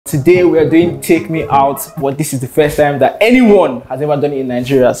today we are doing Take Me Out, but this is the first time that anyone has ever done it in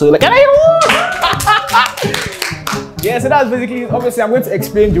Nigeria. So like, yeah, so that's basically, obviously I'm going to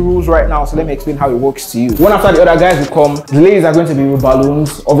explain the rules right now, so let me explain how it works to you. One after the other guys will come, the ladies are going to be with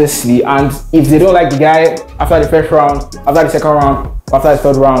balloons, obviously, and if they don't like the guy after the first round, after the second round, after the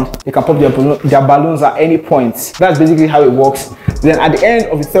third round, they can pop their balloons at any point. That's basically how it works. Then at the end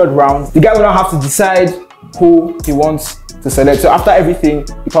of the third round, the guy will now have to decide who he wants to select. So after everything,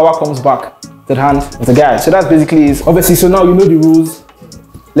 the power comes back to the hand of the guy. So that's basically it. Obviously, so now you know the rules.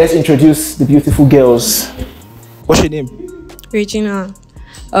 Let's introduce the beautiful girls. What's your name? Regina.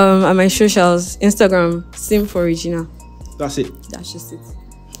 On my socials, Instagram, same for Regina. That's it? That's just it.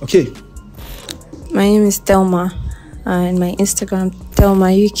 Okay. My name is Thelma, and my Instagram,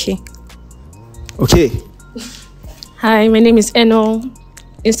 Thelma UK. Okay. Hi, my name is Eno.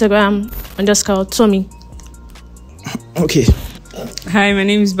 Instagram _Tommy. Okay. Hi, my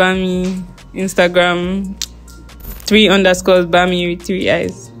name is Bami. Instagram 3_Bami with 3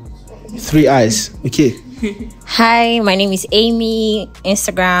 eyes. 3 eyes. Okay. Hi, my name is Amy.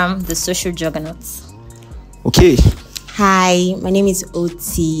 Instagram, The Social Juggernauts. Okay. Hi, my name is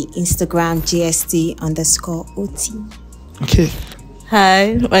OT. Instagram, GST_OT. Okay.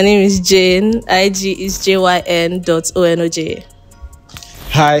 Hi, my name is Jane. IG is JYN.ONOJ.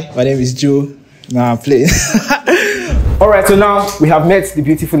 Hi, my name is Joe. Nah, I'm playing. Alright, so now we have met the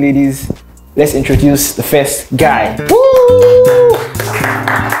beautiful ladies. Let's introduce the first guy. Woo!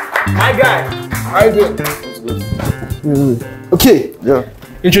 Hi, guy. How you doing? Okay. Yeah.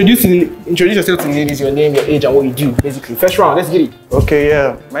 Introduce yourself to the ladies, your name, your age, and what you do, basically. First round, let's get it. Okay,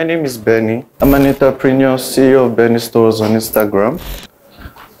 yeah. My name is Benny. I'm an entrepreneur, CEO of Benny Stores on Instagram.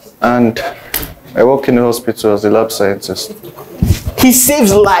 And I work in the hospital as a lab scientist. He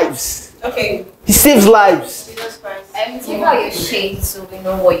saves lives. Okay. He saves lives. Take out your shade so we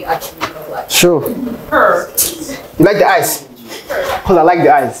know what you actually look like. Sure. Her. You like the eyes? Because I like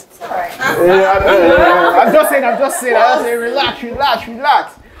the eyes. Alright. I'm just saying,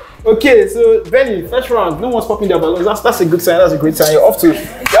 relax. Okay, so Benny, first round, no one's popping their balloons. That's a good sign, that's a great sign. You're off to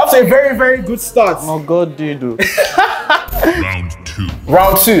a very, very good start. Oh God, do you do?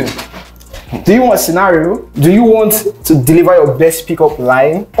 Round two. Do you want a scenario? Do you want to deliver your best pickup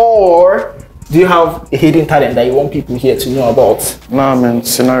line? Or do you have a hidden talent that you want people here to know about? Nah, man,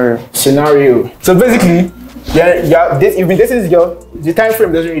 scenario. So basically, you've been dating this girl. The time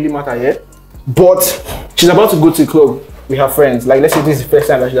frame doesn't really matter yet, but she's about to go to a club with her friends. Like, let's say this is the first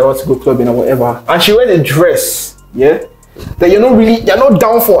time that she's about to go clubbing or whatever, and she wears a dress, yeah, that you're not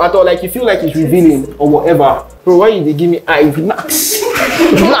down for at all. Like, you feel like it's revealing or whatever. Bro, why you they give me eye? Relax.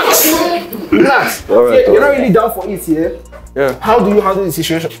 All right, You're not really down for it, yeah. Yeah. How do you handle the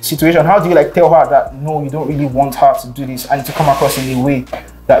situation? How do you like tell her that no, you don't really want her to do this and to come across in a way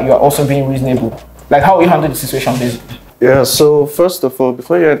that you are also being reasonable? Like, how you handle the situation basically? Yeah, so first of all,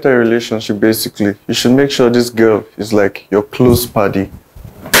 before you enter a relationship, basically, you should make sure this girl is like your close buddy.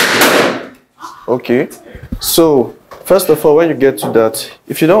 Okay? So, first of all, when you get to that,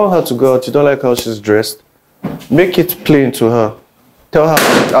 if you don't want her to go out, you don't like how she's dressed, make it plain to her. Tell her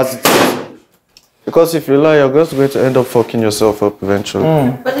as it is. Because if you lie, you're just going to end up fucking yourself up eventually.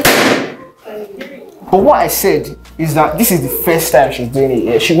 But what I said is that this is the first time she's doing it.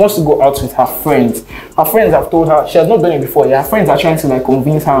 Yeah? She wants to go out with her friends. Her friends have told her, she has not done it before. Yeah? Her friends are trying to like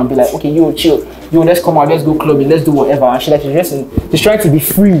convince her and be like, okay, yo, chill. Yo, let's come out, let's go clubbing, let's do whatever. And she's trying to be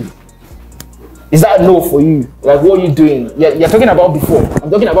free. Is that a no for you? Like, what are you doing? You're talking about before. I'm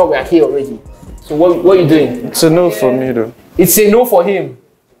talking about we're here already. So what are you doing? It's a no for me though. It's a no for him.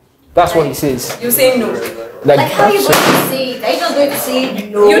 That's what he says. You say no. Like how are you going to say it? Are you just going to say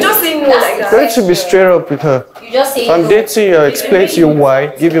no? You just say no like that. Going to be straight up with her. You just say If I'm dating you, I'll explain to you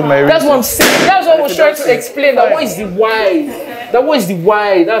why, give you my reason. That's what I'm saying. That's what I was trying to explain. That what is the why? That was the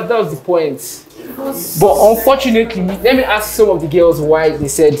why. That was the point. But unfortunately, let me ask some of the girls why they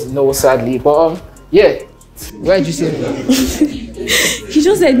said no, sadly. But yeah. Why did you say no? He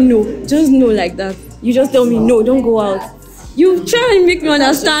just said no. Just no like that. You just tell me no, don't go out. You try and make me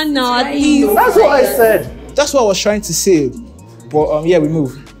understand now at least. That's what I said. That's what I was trying to say. But yeah, we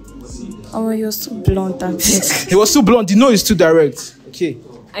move. Oh, you're so blunt and He was too blunt. The no is too direct. Okay.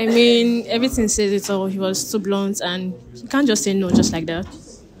 I mean, everything says it all. He was too blunt and you can't just say no just like that.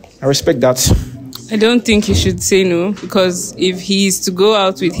 I respect that. I don't think you should say no, because if he's to go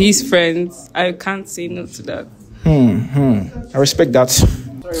out with his friends, I can't say no to that. I respect that.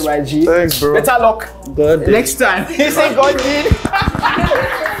 Sorry, YG. Thanks, bro. Better luck. God Next time. He said God did.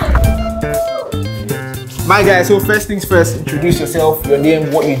 My guy, so first things first, introduce yourself, your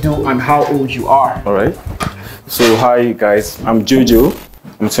name, what you do, and how old you are. All right. So hi guys, I'm Jojo.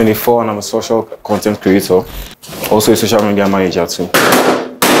 I'm 24 and I'm a social content creator. Also a social media manager too.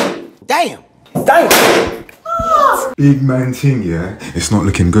 Damn! Big man thing, yeah? It's not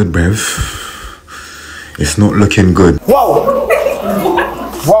looking good, bruv. It's not looking good. Wow!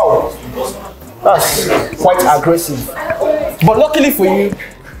 Wow! That's quite aggressive. But luckily for you,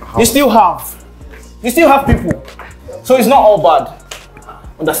 you still have people. So it's not all bad.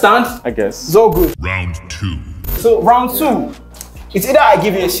 Understand? I guess. It's all good. Round 2. So round 2, it's either I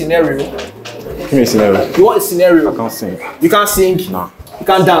give you a scenario. Give me a scenario. You want a scenario? I can't sing. You can't sing? Nah. You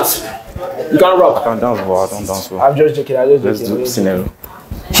can't dance? You can't I rap? can't dance well, I don't dance well. I'm just joking, Let's do scenario.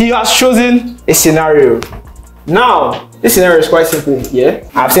 He has chosen a scenario. Now, this scenario is quite simple, yeah?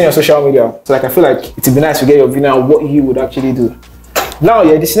 I've seen your social media, so like I feel like it would be nice to get your opinion on what you would actually do. Now,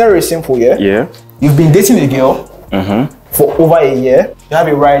 yeah, the scenario is simple, yeah? Yeah. You've been dating a girl for over a year. You have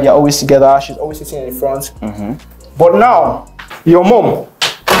a ride, you're always together, she's always sitting in the front. But now, your mom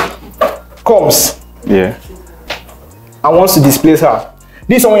comes Yeah. and wants to displace her.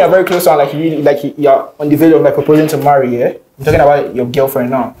 This is someone you're very close to, and like you're on the verge of like proposing to marry, yeah? I'm talking about your girlfriend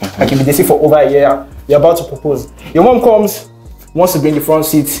now. Like you've been dating for over a year, you're about to propose. Your mom comes, wants to be in the front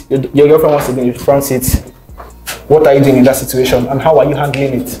seat, your girlfriend wants to be in the front seat. What are you doing in that situation, and how are you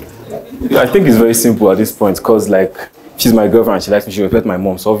handling it? I think it's very simple at this point, because like she's my girlfriend, she likes me, she respects my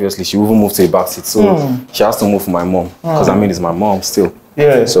mom, so obviously she will even move to a back seat. So she has to move for my mom, because I mean it's my mom still.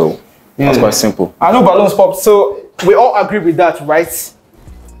 Yeah. So that's quite simple. I know balloons pop, so we all agree with that, right?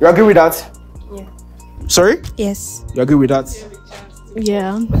 You agree with that? Yeah. Sorry? Yes. You agree with that?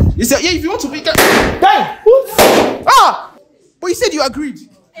 Yeah. You said, yeah, if you want to be... Dang! Ah! But you said you agreed.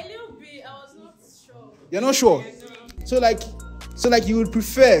 A little bit, I was not sure. You're not sure? So like you would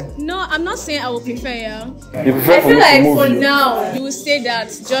prefer... No, I'm not saying I would prefer, yeah. You prefer I for feel me to like move for you. now, you will say that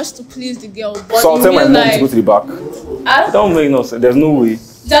just to please the girl. But So I'll in tell my real mom life, to go to the back. That don't make no sense. There's no way.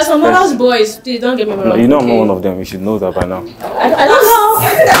 there's some mother's boys, please don't get me wrong. No, you know I'm not one of them. You should know that by now. I don't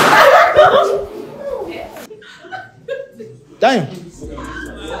know. Damn.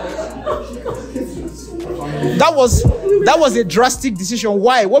 That was a drastic decision.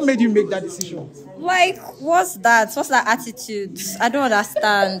 Why? What made you make that decision? Like, what's that? What's that attitude? I don't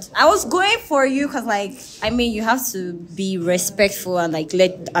understand. I was going for you because, like, I mean, you have to be respectful and, like,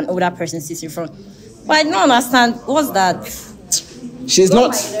 let an older person sit in front. But I don't understand. What's that? She's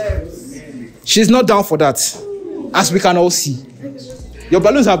not down for that, as we can all see. Your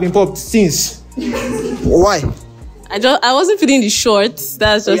balloons have been popped since. Why? I wasn't feeling the shorts.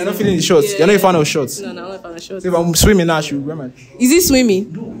 That's just. You're not feeling the shorts. Yeah. You're not a fan of shorts. No, I'm not a fan of shorts. If I'm swimming now, I should remember. Is it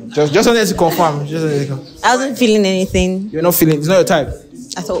swimming? Just wanted to confirm. I wasn't feeling anything You're not feeling. It's not your type.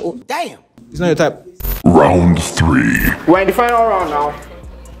 at all. Damn. It's not your type. Round 3. We're in the final round now,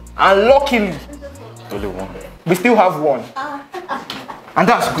 and luckily, Only one. we still have one, and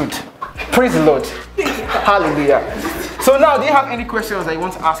that's good. Praise the Lord. Hallelujah. So now, do you have any questions that you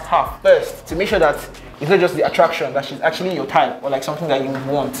want to ask her first to make sure that it's not just the attraction, that she's actually your type or like something that you would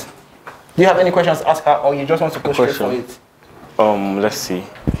want? Do you have any questions to ask her, or you just want to go straight for it? Let's see.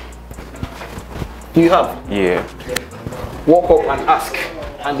 Do you have? Yeah. Walk up and ask,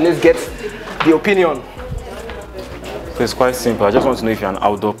 and let's get the opinion. So it's quite simple. I just want to know if you're an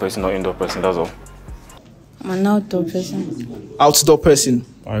outdoor person or indoor person. That's all. I'm an outdoor person. Outdoor person.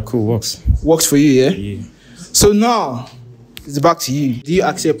 Alright, cool. Works. Works for you, yeah? Yeah. So now, it's back to you. Do you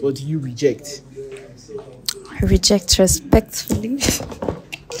accept or do you reject? I reject respectfully. So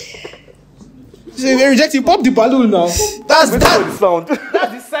if you're rejecting, pop the balloon now. That's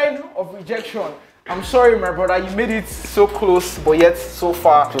the sign of rejection. I'm sorry, my brother. You made it so close, but yet so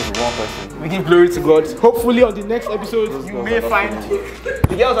far. Just one person. We give glory to God. Hopefully, on the next episode, you may find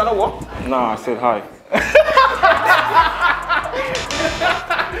the girls are not what? Nah, I said hi.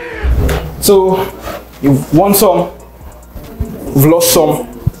 So, you've won some, you've lost some.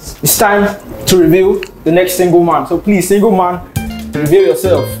 It's time to reveal the next single man. So please, single man, reveal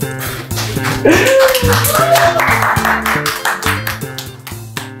yourself.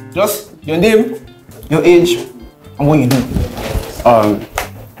 Just your name, your age, and what you do.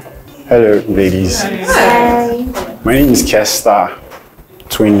 Hello, ladies. Hi. My name is Kesta,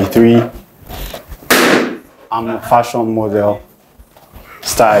 23. I'm a fashion model,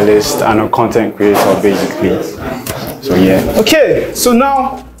 stylist, and a content creator, basically. So yeah. Okay, so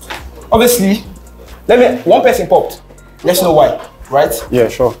now, obviously, one person popped. Let's know why, right? Yeah,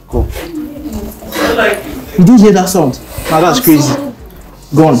 sure, cool. You didn't hear that sound? Now that's crazy.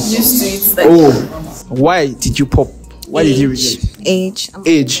 Go on. Oh, why did you pop? Why did you reject? Age.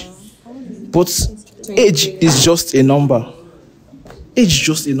 Age. But age is just a number. Age is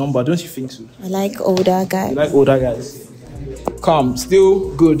just a number, don't you think so? I like older You guys. like older guys. Calm.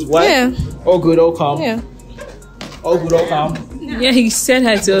 Still good. Why? Yeah. All good, all calm. Yeah. All good, all calm. Yeah, he said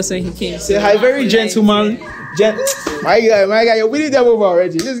hi to us when he came. Say hi, very gentleman. My guy, you're winning them over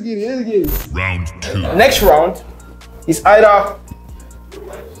already. Let's get it. Round 2. Next round is either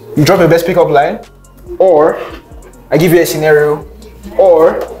you drop your best pickup line, or I give you a scenario,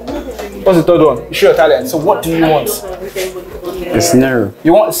 or what's the third one? You show your talent. So what do you want? A scenario.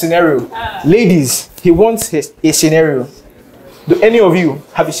 You want a scenario. Ladies, he wants a scenario. Do any of you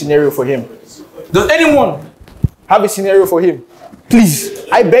have a scenario for him? Does anyone have a scenario for him? Please,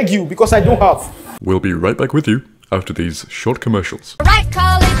 I beg you, because I don't have. We'll be right back with you after these short commercials. Right,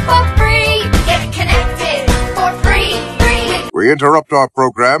 call it for free. Get connected for free. We interrupt our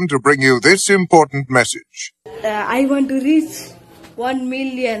program to bring you this important message. I want to reach 1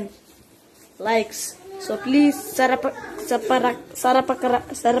 million likes. So please, sarapakara.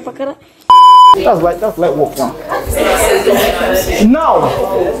 That's like what now? Now,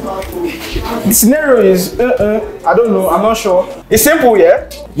 the scenario is I don't know, I'm not sure. It's simple, yeah.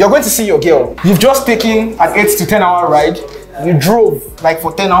 You're going to see your girl. You've just taken an 8 to 10 hour ride. You drove like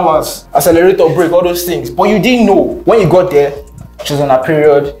for 10 hours, accelerator brake, all those things. But you didn't know when you got there, she's on her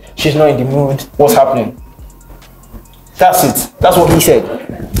period, she's not in the mood. What's happening? That's it. That's what he said.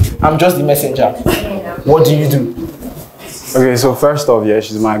 I'm just the messenger. What do you do? Okay, so first off, yeah,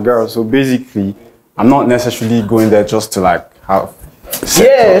 she's my girl. So basically, I'm not necessarily going there just to like have sex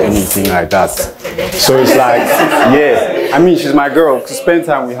or anything like that. So it's like, yeah, I mean, she's my girl. To spend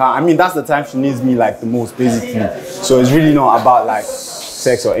time with her, I mean, that's the time she needs me like the most, basically. So it's really not about like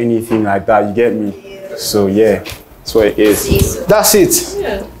sex or anything like that. You get me? So yeah, that's what it is. That's it.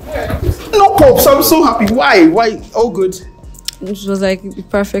 No pops. I'm so happy. Why? All good. It was like the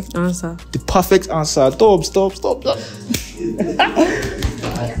perfect answer. The perfect answer. Stop.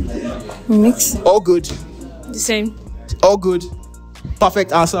 Mix. All good. The same. All good.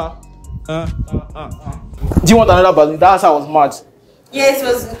 Perfect answer. Do you want another balloon? That answer was mad. Yes, it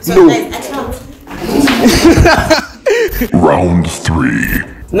was No. nice. I can't. Round 3.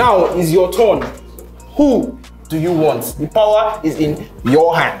 Now is your turn. Who do you want? The power is in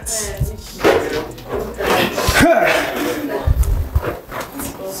your hands.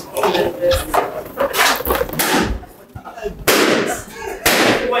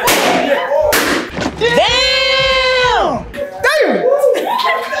 Damn!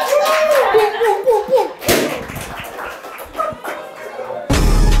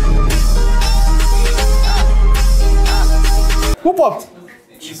 Who popped?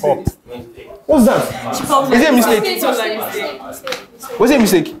 She popped. What's that? Is it a mistake? Was it a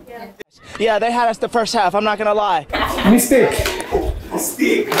mistake? Yeah, they had us the first half, I'm not gonna lie. Mistake.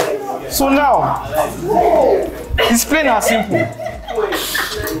 So now, it's plain and simple.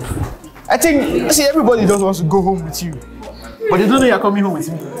 I think, see, everybody just wants to go home with you, but they don't know you're coming home with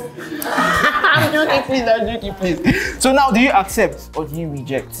me. I'm joking, please. So now, do you accept or do you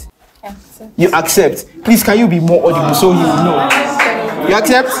reject? Accept. You accept. Please, can you be more audible so he will know? You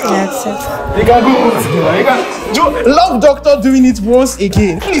accept? I accept. You can go home together. You can. Love Doctor doing it once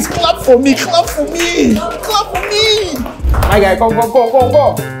again. Please clap for me. Clap for me. Clap for me. My guy, come.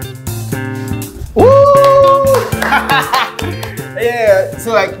 Woo! Yeah.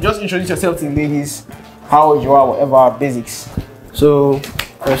 So like, just introduce yourself to the ladies. How old you are, whatever basics. So,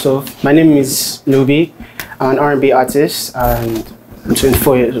 first off, my name is Nubi. I'm an R&B artist and I'm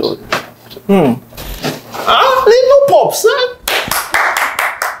 24 years old. Little pop, son.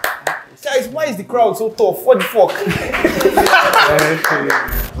 Guys, why is the crowd so tough? What the fuck?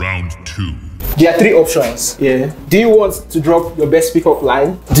 Round 2. There are 3 options. Yeah. Do you want to drop your best pickup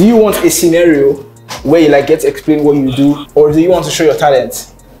line? Do you want a scenario where you like get to explain what you do? Or do you want to show your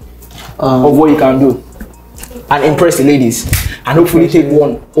talent of what you can do and impress the ladies and hopefully take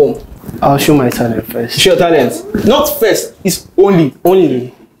one home? I'll show my talent first. Show your talent. Not first, it's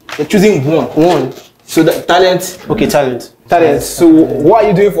only. You're choosing one. So the talent. Okay, talent. So what are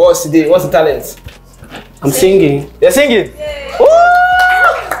you doing for us today? What's the talent? I'm singing. You're singing? Woo!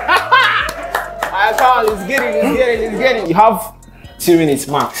 I can't, it's getting. You have 2 minutes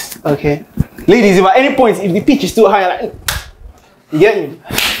max. Okay. Ladies, if at any point, if the pitch is too high, like, you get me?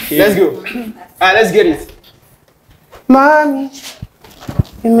 Okay. Let's go. Alright, let's get it. Mommy,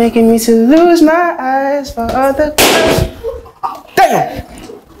 you're making me to lose my eyes for other girls. Damn!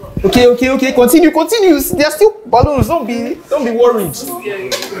 Okay. Continue. There are still balloons. Don't be worried.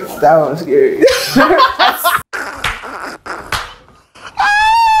 That was scary.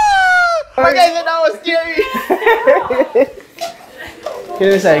 My guy said that was scary. Can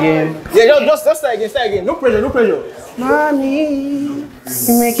you start again? Yeah, just start again. No pressure. Mommy,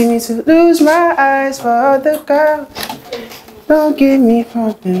 you're making me to lose my eyes for other girls. Don't give me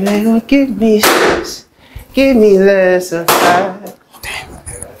something, don't give me stress. Give me less of that.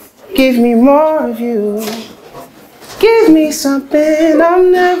 Give me more of you. Give me something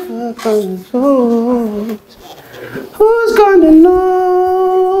I'm never gonna lose. Who's gonna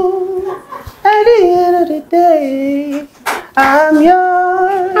know? At the end of the day, I'm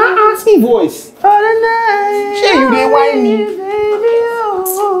yours. See voice. For the night. Shit, you didn't whine me.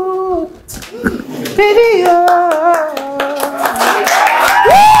 Baby, oh.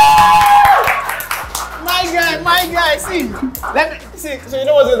 My guy, see. Let me see. So you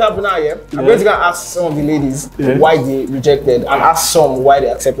know what's going to happen now, yeah? I'm going to go and ask some of the ladies why they rejected and ask some why they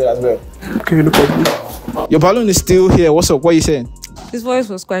accepted as well. Okay, no problem. Your balloon is still here. What's up? What are you saying? His voice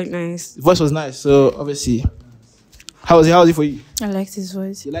was quite nice. The voice was nice. So obviously, how was it for you? I liked his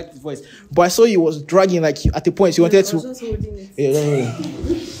voice. You liked his voice, but I saw you was dragging like at the point you wanted to. I was just holding it. Yeah.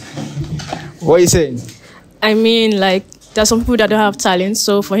 What are you saying? I mean, like, there's some people that don't have talent,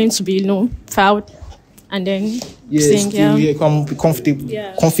 so for him to be, proud and then sing, come be comfortable,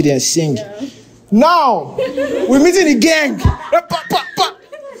 Yeah. confident, sing. Now we're meeting the gang,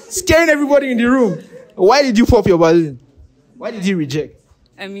 scaring everybody in the room. Why did you pop your balloon? Why did you reject?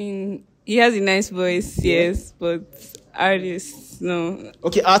 I mean, he has a nice voice, yes, but artists, no.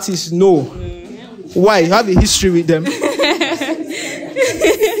 Okay, artists, no. Why? You have a history with them.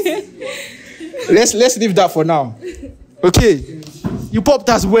 Let's leave that for now. Okay, you popped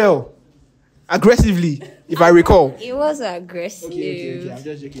as well, aggressively, if I recall. It was aggressive. Okay. I'm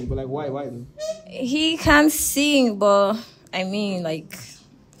just joking, but like, why though? He can sing, but I mean, like,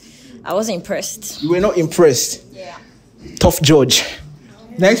 I wasn't impressed. You were not impressed. Yeah. Tough judge.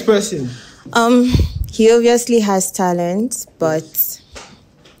 Next person. He obviously has talent, but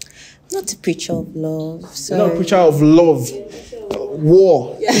not a preacher of love. So You're not a preacher of love.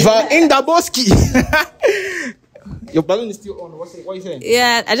 War. In the bosky. Your balloon is still on. What are you saying?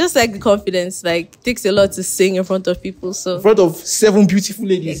 Yeah, I just like the confidence. Like, it takes a lot to sing in front of people. So In front of 7 beautiful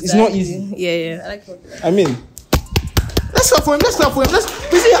ladies. Exactly. It's not easy. Yeah. I like confidence. I mean, let's clap for him.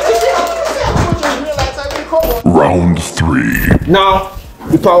 Round 3. Now,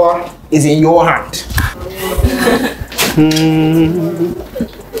 the power is in your hand.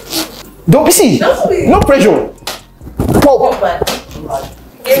 Don't be see. No pressure. Pop.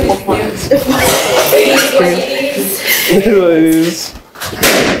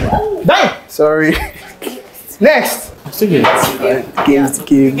 Dang. Sorry. Next. Give.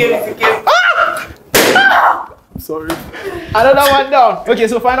 Sorry. Another one down. Okay,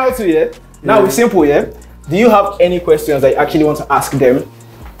 so final 2, yeah? Now it's simple, yeah? Do you have any questions that you actually want to ask them?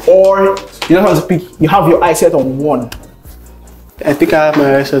 Or you don't want to pick, you have your eyes set on one? I think I have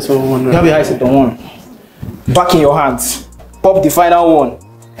my eyes set on one. You have your eyes set on one. Back in your hands. Pop the final one.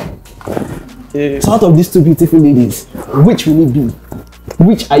 Yeah. So out of these 2 beautiful ladies, which will it be?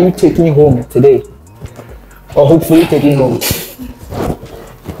 Which are you taking home today? Or hopefully taking home?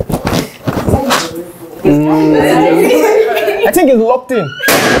 I think it's locked in.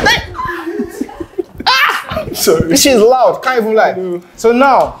 Sorry. This shit is loud, can't even lie. So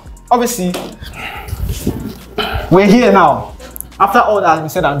now, obviously, we're here now. After all that has been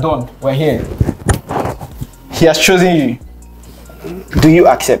said and done, we're here. He has chosen you. Do you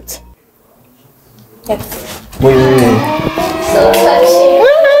accept? Yes. Wait.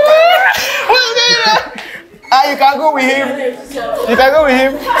 You can go with him. You can go with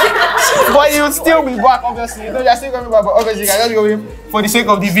him. But he'll still be back, obviously. No, you're still coming back, but obviously you can just go with him for the sake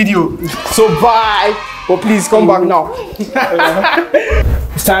of the video. So bye. But please come back now.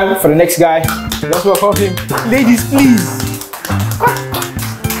 It's time for the next guy. Let's welcome him. Ladies, please.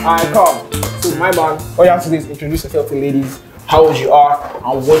 Alright, come. So my man, all you have to do is introduce yourself to ladies, how old you are,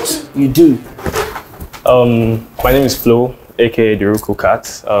 and what you do. My name is Flo, aka the Ruku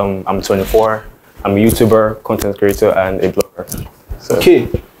Cat. I'm 24. I'm a YouTuber, content creator, and a blogger. So. Okay,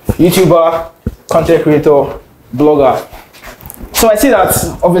 YouTuber, content creator, blogger. So I see that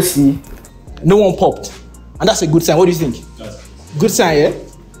obviously no one popped, and that's a good sign. What do you think? Good sign, yeah?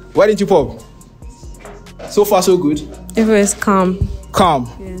 Why didn't you pop? So far, so good. everyone's calm. Calm.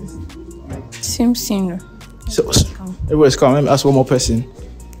 Yes. Same scene. So everybody's calm. Let me ask one more person.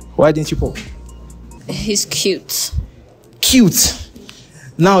 Why didn't you pop? He's cute. Cute.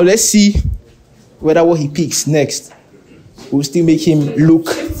 Now let's see whether what he picks next will still make him look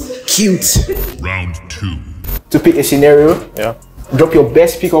cute. Round 2. To pick a scenario, drop your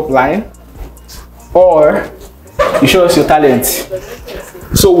best pickup line, or you show us your talent.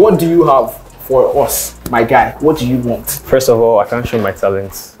 So what do you have for us, my guy? What do you want? First of all, I can't show my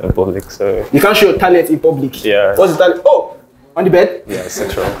talents in public, so... You can't show your talent in public? Yeah. What's the talent? Oh, on the bed? Yeah,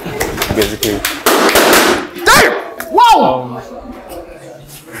 sexual, basically. Damn! Wow! Ow!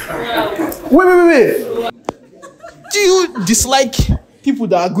 Wait. Do you dislike people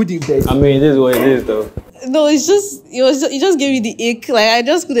that are good in bed? I mean, it is what it is, though. No, it just gave me the ick. Like I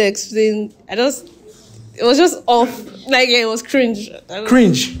just couldn't explain. It was just off. Like it was cringe.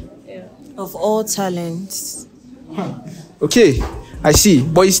 Cringe. Yeah. Of all talents. Okay, I see.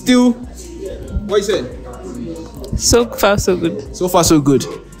 But it's still. What you said? So far, so good. So far, so good.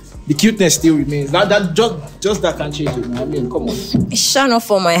 The cuteness still remains. That just that can change it. I mean, come on. It shall not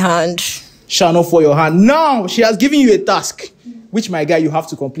for my hand. Shall not fall your hand. Now she has given you a task, which my guy you have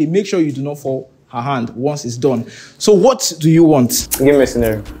to complete. Make sure you do not fall her hand once it's done. So what do you want? Give me a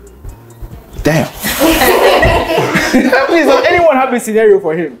scenario. Damn. Please, does anyone have a scenario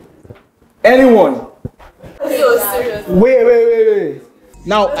for him? Anyone? Wait.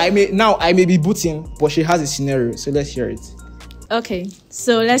 Now I may be booting, but she has a scenario, so let's hear it. Okay,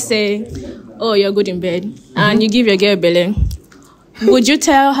 so let's say, oh, you're good in bed, and you give your girl belly. Would you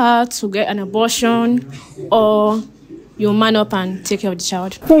tell her to get an abortion, or you man up and take care of the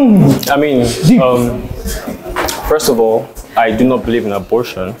child? I mean, first of all, I do not believe in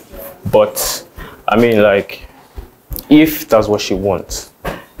abortion, but I mean, like, if that's what she wants,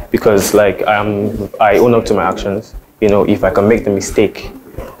 because like I own up to my actions. You know, if I can make the mistake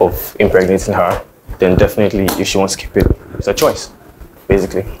of impregnating her, then definitely, if she wants to keep it, it's a choice,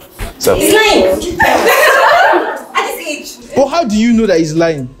 basically. So. He's lying. At this age. But how do you know that he's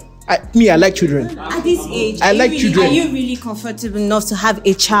lying? I like children. At this age, I like children. Are you really comfortable enough to have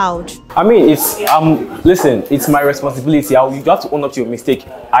a child? I mean, it's listen, it's my responsibility. You have to own up to your mistake.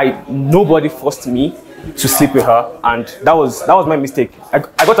 Nobody forced me to sleep with her, and that was my mistake. I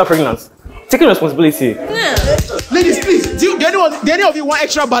got her pregnant. Taking responsibility. Yeah. Ladies, please, do any of you want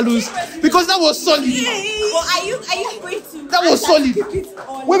extra balloons? Because that was solid. Well, are you going to? That was solid.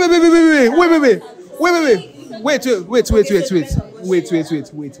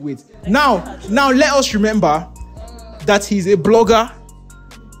 Wait. Now let us remember that he's a blogger,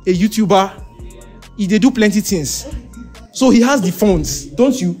 a YouTuber. They do plenty things. So he has the funds,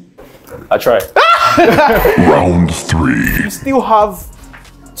 don't you? I try. Round 3. You still have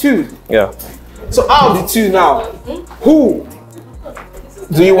 2. Yeah. So out of the 2 now, who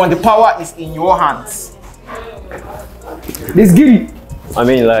do you want? The power is in your hands. Let's get it. I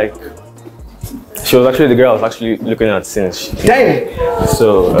mean, like, she was actually the girl I was actually looking at since. Damn.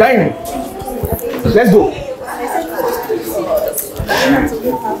 So. Damn. Let's go.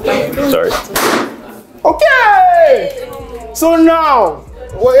 Sorry. Okay. So now.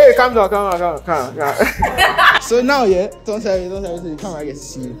 Hey, calm down. So now, yeah, don't tell me, the camera gets to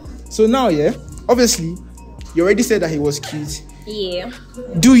see you. So now, yeah, obviously, you already said that he was cute. Yeah.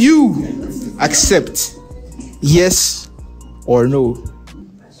 Do you accept yes or no?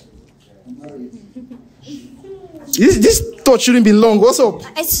 This thought shouldn't be long. What's up?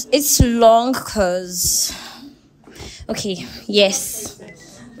 It's long because. Okay. Yes.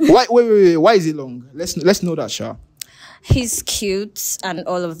 Wait. Why is it long? Let's know that, Sha. He's cute and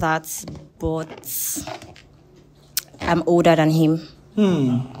all of that, but I'm older than him.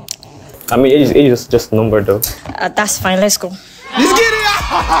 I mean, age is just a number, though. That's fine. Let's go. Let's get it!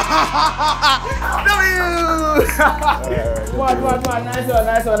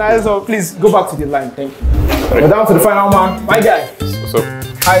 Nice one. Please go back to the line. Thank you. We're down to the final man. My guy. What's up?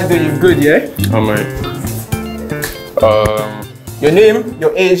 How you doing? You good, yeah? I'm right. Your name,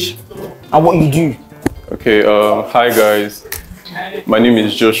 your age, and what you do. Okay, hi guys. My name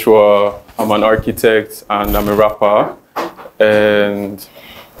is Joshua. I'm an architect and I'm a rapper. And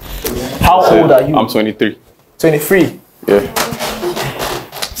how old are you? I'm 23. 23? Yeah.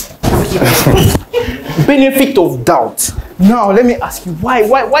 Benefit of doubt. Now let me ask you,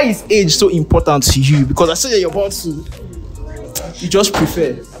 why is age so important to you? Because I said that you're about to. You just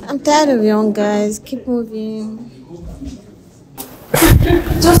prefer. I'm tired of young guys. Keep moving.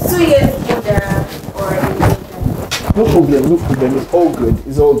 Just 2 years older or. No problem.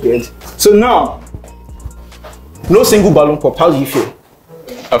 It's all good. So now, no single balloon pop. How do you feel?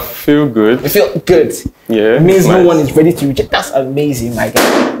 I feel good. You feel good? Yeah. It means no one is ready to reject. That's amazing, my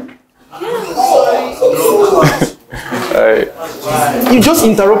guy. You just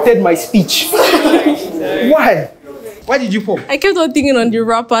interrupted my speech. Why? Why did you pop? I kept on thinking on the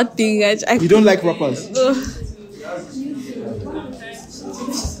rapper thing. You don't like rappers?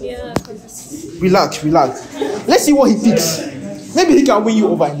 Relax. Let's see what he picks. Maybe he can win you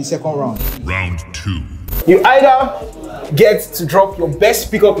over in the second round. Round 2. You either get to drop your best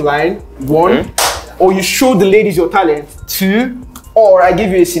pickup line, 1, or you show the ladies your talent, 2, or I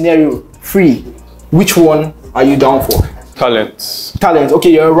give you a scenario, 3. Which one are you down for? Talent. Okay,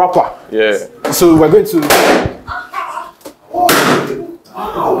 you're a rapper. Yeah. So we're going to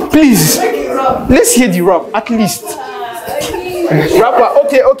Please, let's hear the rap at least. Rapper,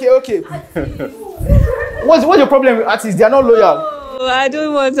 okay. What's your problem with artists? They are not loyal. Oh, I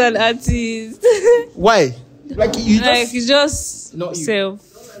don't want an artist. Why? Like you just, like it's just not you.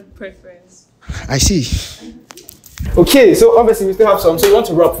 Self-preference. I see. Okay, so obviously we still have some. So you want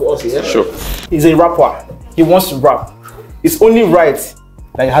to rap for us, yeah? Sure. He's a rapper. He wants to rap. It's only right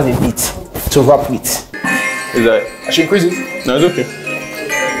that he has a beat to rap with. Is that? I should increase it. No, it's okay.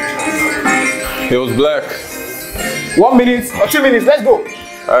 It was black. 1 minute or 2 minutes, let's go.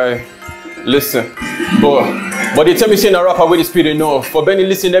 Alright, listen. But they tell me saying a rapper with the speed enough. For Benny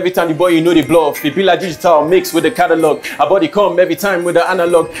listen every time the boy you know the bluff. It be like digital mix with the catalog. A body come every time with the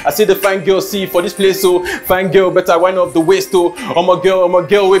analog. I see the fine girl see for this place so fine girl better wind up the waist so I'm a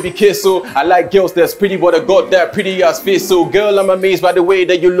girl with be kiss so I like girls that's pretty but I got that pretty ass face so girl I'm amazed by the way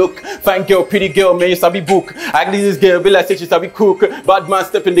that you look. Fine girl, pretty girl, man you sabi book. I like this girl be like say she sabi cook. Bad man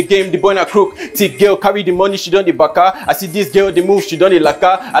step in the game, the boy na crook. Thick girl carry the money, she done the baka. I see this girl the move, she done the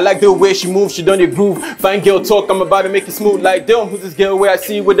laka. I like the way she moves, she done the groove. Fine girl talk, I'm about to make it smooth like damn. Who's this girl where I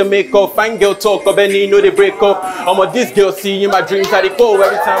see with the makeup? Fine girl talk, but any know they break up. I'm a this girl see in my dreams how they go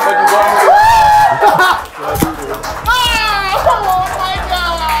every time but you want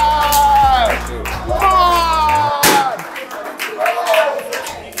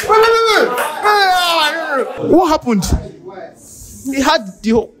me. What happened? He had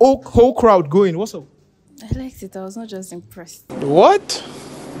the whole crowd going. What's up? I liked it. I was not just impressed. What?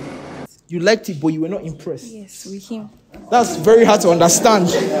 You liked it, but you were not impressed. Yes, with him. That's very hard to understand.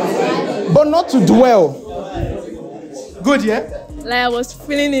 But not to dwell. Good, yeah? Like I was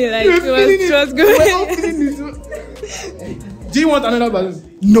feeling it, like it was good. We're all feeling it. Do you want another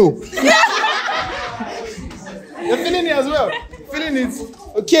balloon? No. You're feeling it as well. Feeling it.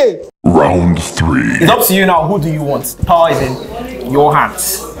 Okay. Round 3. It's up to you now. Who do you want? The power is in your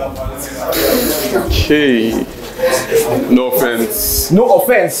hands. Okay. No offense. No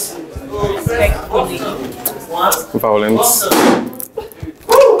offense. Violence.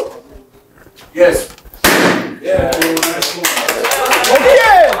 Yes. Yeah.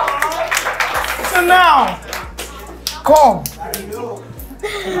 Okay. So now, come.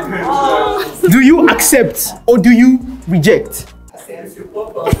 Do you accept or do you reject?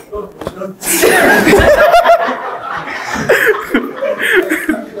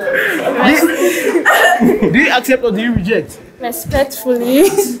 Do you accept or do you reject? Respectfully.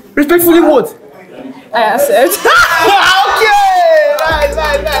 Respectfully what? I accept. Okay! Nice.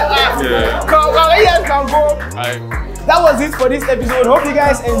 Yeah. Come, yes, can go. That was it for this episode. Hope you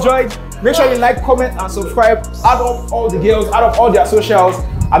guys enjoyed. Make sure you like, comment, and subscribe. Add up all the girls, add up all their socials,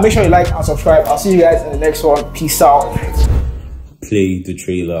 and make sure you like and subscribe. I'll see you guys in the next one. Peace out. Play the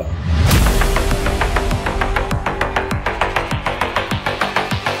trailer.